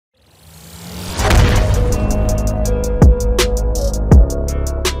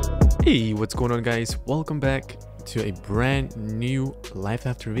Hey, what's going on guys? Welcome back to a brand new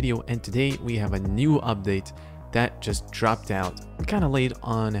LifeAfter video, and today we have a new update that just dropped out. I'm kind of late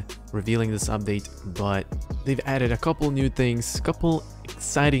on revealing this update, but they've added a couple new things, couple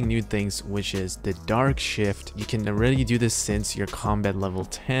exciting new things, which is the dark shift. You can already do this since your combat level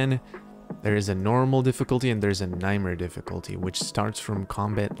 10. There is a normal difficulty and there's a nightmare difficulty, which starts from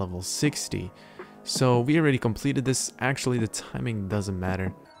combat level 60. So we already completed this. Actually, the timing doesn't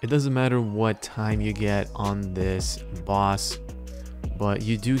matter. It doesn't matter what time you get on this boss, but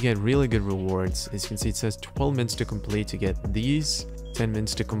you do get really good rewards. As you can see, it says 12 minutes to complete to get these, 10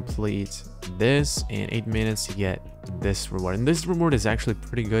 minutes to complete this, and 8 minutes to get this reward. And this reward is actually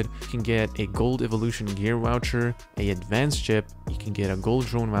pretty good. You can get a gold evolution gear voucher, a advanced chip, you can get a gold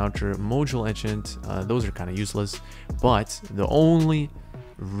drone voucher, module enchant. Those are kind of useless, but the only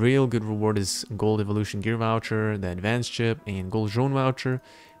real good reward is gold evolution gear voucher, the advanced chip, and gold drone voucher.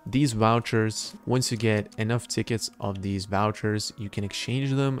 These vouchers, once you get enough tickets of these vouchers, you can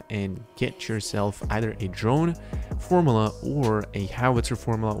exchange them and get yourself either a drone formula or a howitzer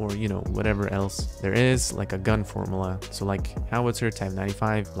formula, or whatever else there is, like a gun formula. So like howitzer type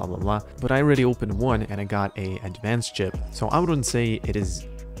 95, blah blah blah. But I already opened one and I got a advanced chip, so I wouldn't say it is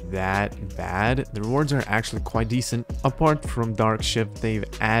that bad. The rewards are actually quite decent. Apart from dark shift, they've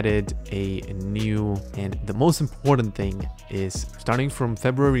added a new, and the most important thing is, starting from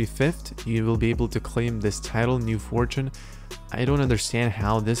February 5th you will be able to claim this title, New Fortune. I don't understand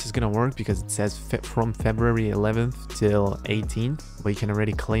how this is gonna work because it says from February 11th till 18th, but you can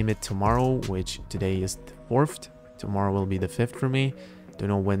already claim it tomorrow, which today is the 4th. Tomorrow will be the 5th for me. Don't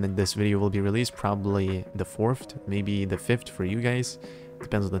know when this video will be released, probably the 4th, maybe the 5th for you guys.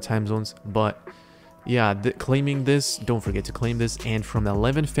 Depends on the time zones. But yeah, claiming this, don't forget to claim this. And from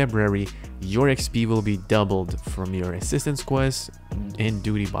 11 February your XP will be doubled from your assistance quests and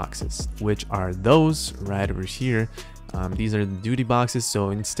duty boxes, which are those right over here. These are the duty boxes.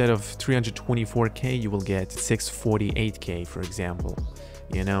 So instead of 324k you will get 648k, for example.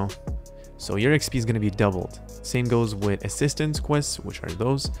 So your XP is going to be doubled. Same goes with assistance quests, which are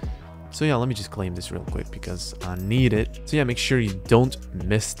those. So yeah, let me just claim this real quick because I need it. So yeah, make sure you don't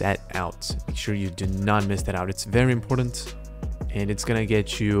miss that out. Make sure you do not miss that out. It's very important and it's gonna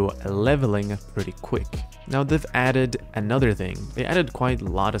get you leveling pretty quick. Now they've added another thing. They added quite a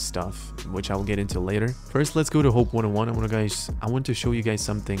lot of stuff, which I'll get into later. First, let's go to Hope 101. I want to show you guys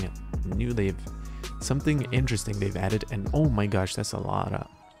something new. Something interesting they've added, and oh my gosh, that's a lot.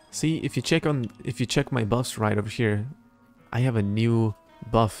 See, if you check my buffs right over here, I have a new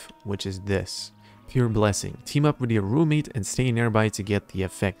buff, which is this Pure Blessing. Team up with your roommate and stay nearby to get the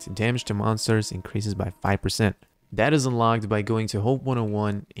effect. Damage to monsters increases by 5%. That is unlocked by going to Hope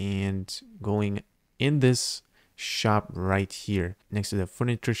 101 and going in this shop right here next to the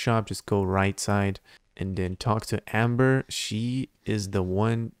furniture shop. Just go right side and then talk to Amber. She is the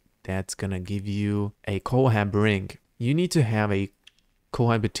one that's gonna give you a COHAB ring. You need to have a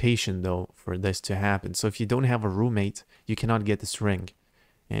cohabitation though for this to happen. So if you don't have a roommate, you cannot get this ring.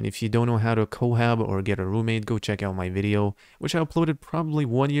 And if you don't know how to cohab or get a roommate, go check out my video, which I uploaded probably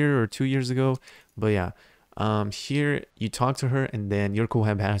 1 year or 2 years ago. But yeah, here you talk to her and then your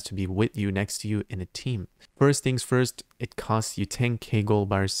cohab has to be with you, next to you in a team. First things first, it costs you 10k gold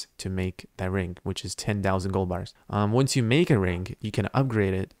bars to make that ring, which is 10,000 gold bars. Once you make a ring, you can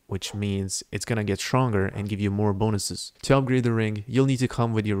upgrade it, which means it's gonna get stronger and give you more bonuses. To upgrade the ring, you'll need to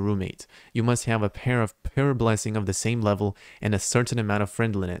come with your roommate. You must have a pair of Pure Blessing of the same level and a certain amount of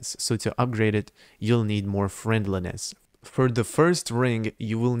friendliness. So to upgrade it, you'll need more friendliness. For the first ring,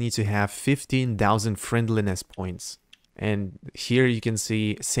 you will need to have 15,000 friendliness points. And here you can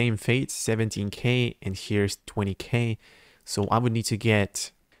see same fate, 17k, and here's 20k. So I would need to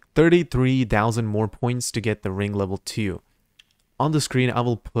get 33,000 more points to get the ring level 2. On the screen, I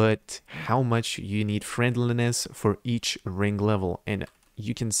will put how much you need friendliness for each ring level, and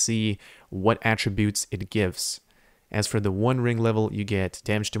you can see what attributes it gives. As for the one ring level, you get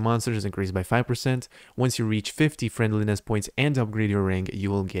damage to monsters increased by 5%. Once you reach 50 friendliness points and upgrade your ring,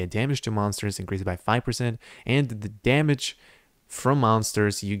 you will get damage to monsters increased by 5%. And the damage from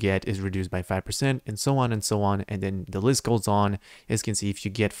monsters you get is reduced by 5%, and so on and so on. And then the list goes on. As you can see, if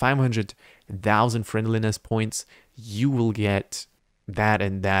you get 500,000 friendliness points, you will get that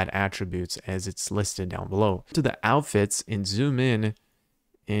and that attributes as it's listed down below. To the outfits, and zoom in,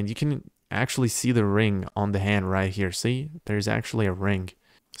 and you can actually see the ring on the hand right here. See, there's actually a ring.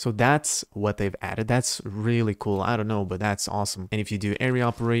 So that's what they've added. That's really cool. I don't know, but that's awesome. And if you do area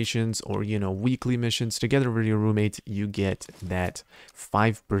operations or weekly missions together with your roommate, you get that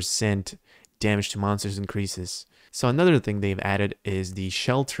 5% damage to monsters increases. So another thing they've added is the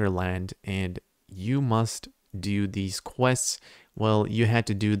shelter land, and you must do these quests. Well, you had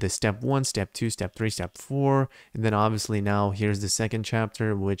to do the step 1, step 2, step 3, step 4, and then obviously now here's the second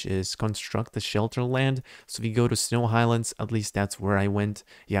chapter, which is construct the shelter land. So if you go to Snow Highlands, at least that's where I went.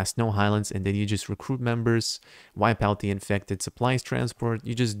 Yeah, Snow Highlands, and then you just recruit members, wipe out the infected, supplies transport.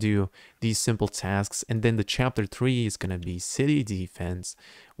 You just do these simple tasks, and then the chapter 3 is gonna be city defense,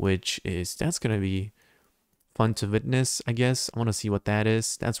 that's gonna be fun to witness, I guess. I want to see what that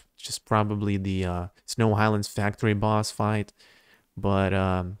is. That's just probably the Snow Highlands factory boss fight. But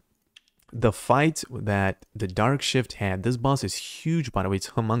the fight that the Dark Shift had, this boss is huge, by the way. It's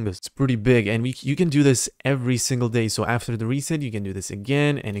humongous. It's pretty big, and you can do this every single day. So after the reset, you can do this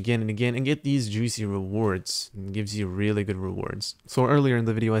again and again and again and get these juicy rewards. It gives you really good rewards. So earlier in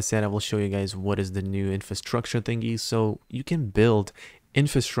the video, I said I will show you guys what is the new infrastructure thingy. So you can build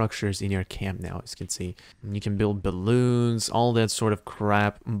infrastructures in your camp now, as you can see. You can build balloons, all that sort of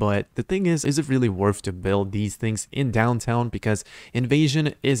crap, but the thing is it really worth to build these things in downtown? Because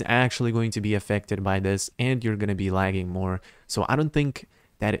invasion is actually going to be affected by this, and you're going to be lagging more. So I don't think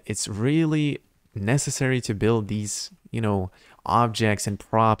that it's really necessary to build these, you know, objects and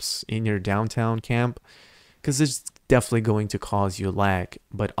props in your downtown camp, because it's definitely going to cause you lag.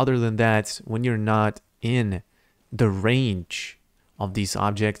 But other than that, when you're not in the range of these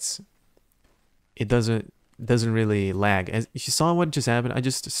objects, it doesn't really lag. As you saw what just happened, I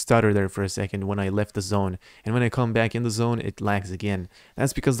just stuttered there for a second when I left the zone, and when I come back in the zone, it lags again.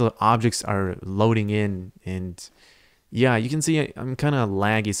 That's because the objects are loading in, and yeah, you can see I'm kind of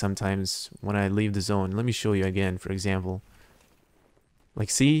laggy sometimes when I leave the zone. Let me show you again, for example. Like,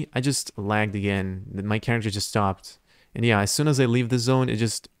 see, I just lagged again. My character just stopped, and yeah, as soon as I leave the zone,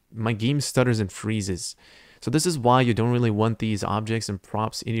 my game stutters and freezes. So this is why you don't really want these objects and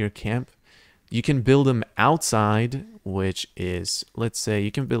props in your camp. You can build them outside, which is, let's say,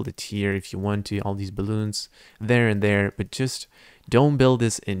 you can build it here if you want to, all these balloons there and there, but just don't build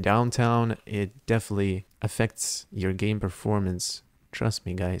this in downtown. It definitely affects your game performance. Trust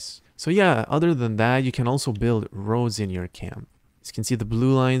me, guys. So yeah, other than that, you can also build roads in your camp. As you can see, the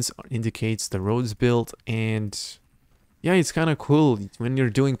blue lines indicates the roads built, and yeah, it's kind of cool. When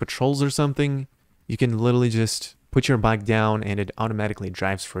you're doing patrols or something, you can literally just put your bike down and it automatically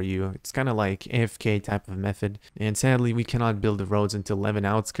drives for you. It's kind of like AFK type of method. And sadly, we cannot build the roads until 11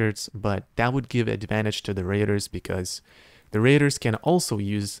 outskirts, but that would give advantage to the raiders, because the raiders can also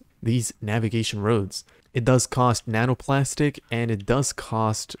use these navigation roads. It does cost nanoplastic, and it does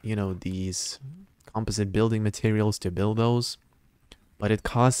cost, you know, these composite building materials to build those, but it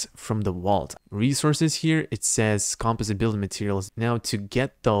costs from the vault. Resources here, it says composite building materials. Now to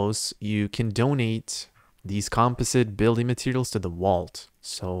get those, you can donate these composite building materials to the vault.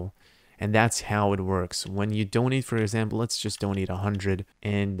 So, and that's how it works. When you donate, for example, let's just donate 100,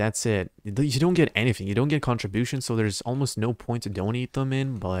 and that's it. You don't get anything. You don't get contributions, so there's almost no point to donate them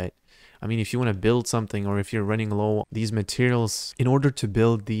in. But I mean, if you want to build something, or if you're running low, these materials, in order to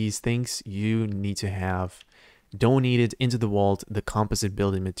build these things, you need to have donated into the vault the composite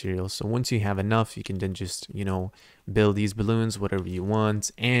building materials. So once you have enough, you can then just, you know, build these balloons, whatever you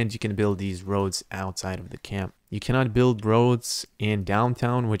want, and you can build these roads outside of the camp. You cannot build roads in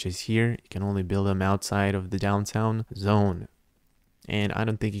downtown, which is here. You can only build them outside of the downtown zone. And I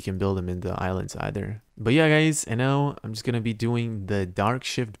don't think you can build them in the islands either. But yeah, guys, and now I'm just gonna be doing the Dark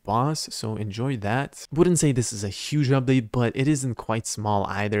Shift boss, so enjoy that. Wouldn't say this is a huge update, but it isn't quite small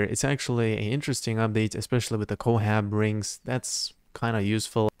either. It's actually an interesting update, especially with the COHAB rings. That's kind of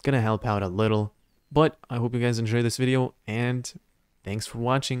useful. It's gonna help out a little. But I hope you guys enjoyed this video, and thanks for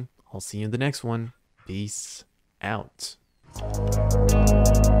watching. I'll see you in the next one. Peace out.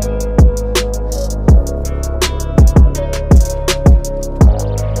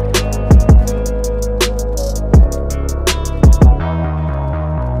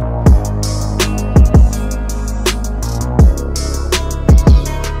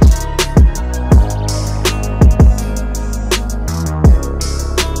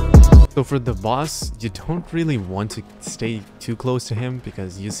 So for the boss, you don't really want to stay too close to him,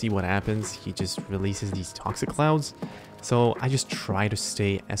 because you see what happens. He just releases these toxic clouds. So I just try to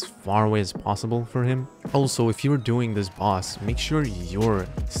stay as far away as possible for him. Also, if you're doing this boss, make sure your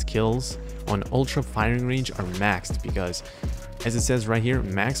skills on ultra firing range are maxed, because as it says right here,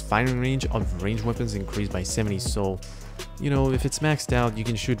 max firing range of ranged weapons increased by 70. So, you know, if it's maxed out, you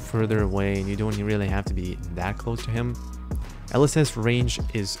can shoot further away and you don't really have to be that close to him. LSS range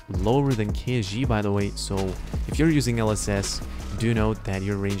is lower than KSG, by the way, so if you're using LSS, do note that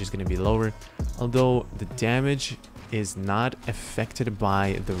your range is going to be lower, although the damage is not affected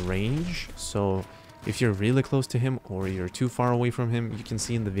by the range. So if you're really close to him or you're too far away from him, you can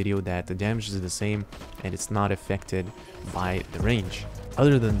see in the video that the damage is the same and it's not affected by the range.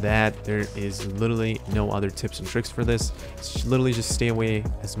 Other than that, there is literally no other tips and tricks for this. It's literally just stay away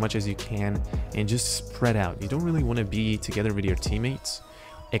as much as you can and just spread out. You don't really want to be together with your teammates,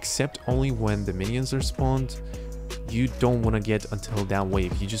 except only when the minions are spawned. You don't want to get until that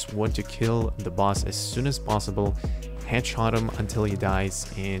wave. You just want to kill the boss as soon as possible, headshot him until he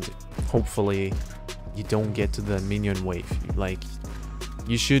dies, and hopefully you don't get to the minion wave. Like,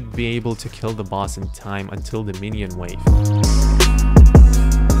 you should be able to kill the boss in time until the minion wave.